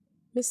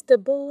Mr.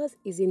 Boaz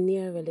is a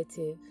near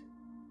relative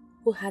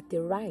who had the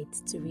right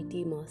to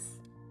redeem us.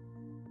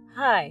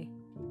 Hi,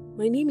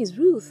 my name is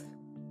Ruth,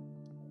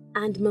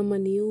 and Mama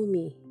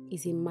Naomi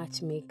is a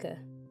matchmaker.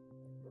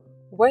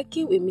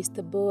 Working with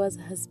Mr. Boaz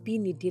has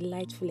been a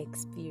delightful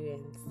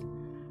experience.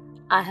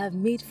 I have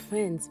made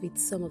friends with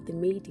some of the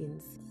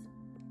maidens.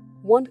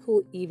 One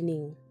whole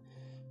evening,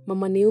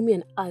 Mama Naomi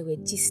and I were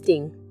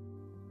gisting.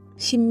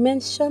 She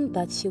mentioned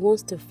that she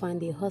wants to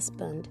find a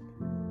husband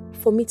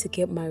for me to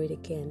get married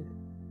again.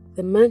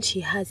 The man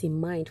she has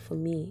in mind for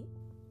me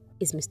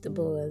is Mr.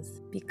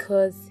 Boaz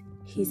because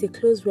he's a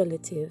close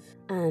relative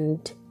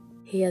and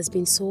he has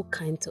been so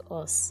kind to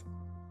us.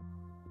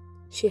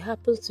 She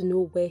happens to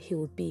know where he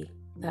will be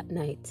that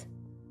night.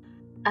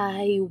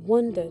 I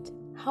wondered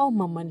how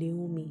Mama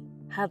Naomi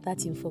had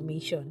that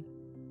information.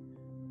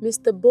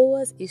 Mr.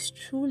 Boaz is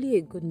truly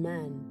a good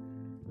man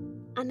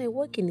and I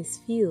work in his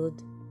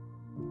field,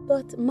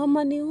 but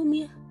Mama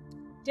Naomi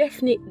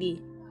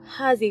definitely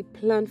has a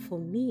plan for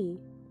me.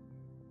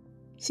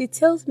 She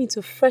tells me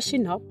to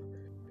freshen up,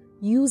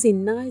 use a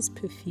nice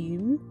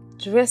perfume,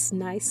 dress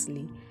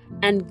nicely,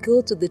 and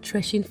go to the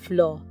threshing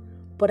floor,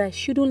 but I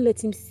shouldn't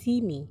let him see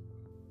me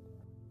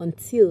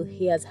until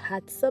he has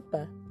had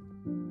supper.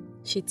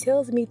 She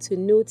tells me to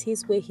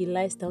notice where he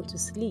lies down to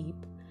sleep,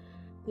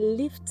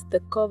 lift the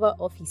cover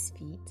off his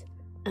feet,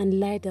 and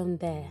lie down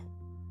there.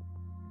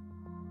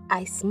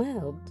 I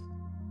smiled,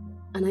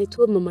 and I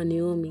told Mama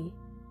Naomi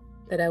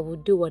that I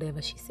would do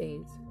whatever she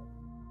says.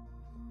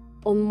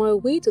 On my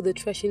way to the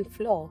threshing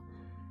floor,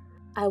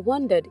 I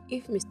wondered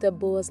if Mr.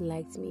 Boaz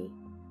liked me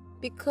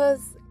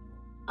because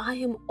I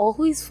am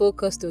always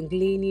focused on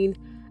gleaning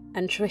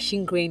and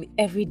threshing grain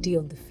every day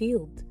on the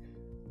field.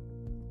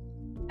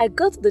 I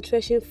got to the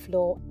threshing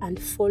floor and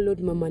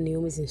followed Mama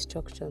Naomi's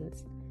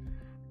instructions.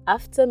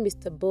 After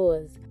Mr.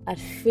 Boaz had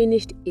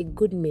finished a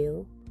good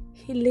meal,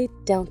 he laid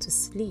down to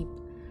sleep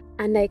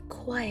and I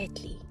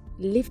quietly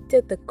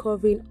lifted the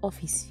covering off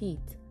his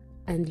feet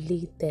and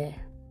laid there.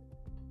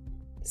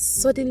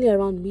 Suddenly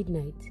around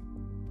midnight,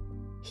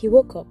 he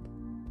woke up,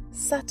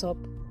 sat up,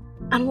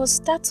 and was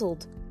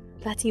startled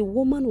that a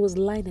woman was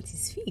lying at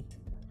his feet.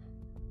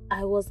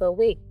 I was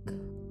awake,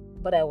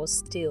 but I was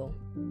still.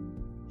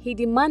 He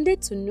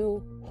demanded to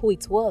know who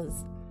it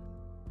was,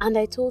 and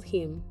I told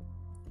him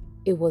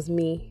it was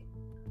me,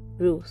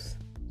 Ruth.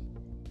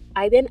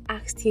 I then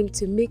asked him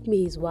to make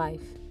me his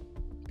wife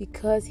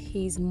because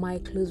he is my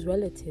close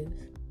relative.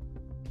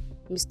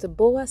 Mr.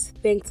 Boaz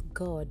thanked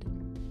God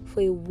for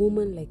a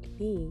woman like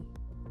me.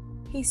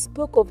 He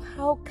spoke of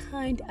how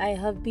kind I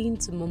have been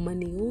to Mama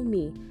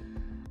Naomi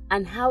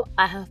and how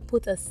I have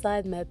put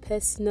aside my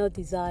personal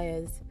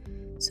desires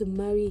to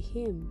marry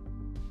him.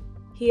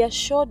 He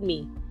assured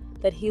me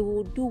that he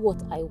will do what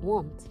I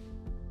want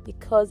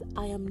because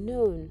I am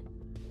known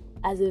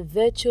as a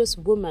virtuous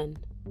woman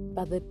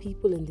by the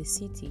people in the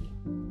city.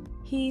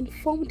 He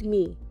informed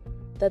me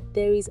that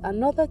there is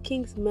another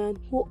kingsman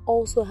who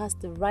also has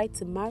the right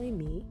to marry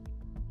me,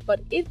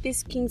 but if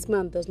this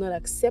kingsman does not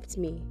accept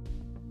me,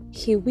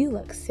 he will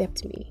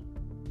accept me.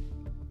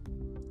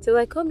 Till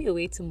I come your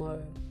way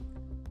tomorrow.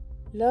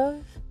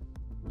 Love,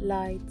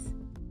 light,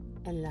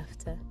 and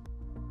laughter.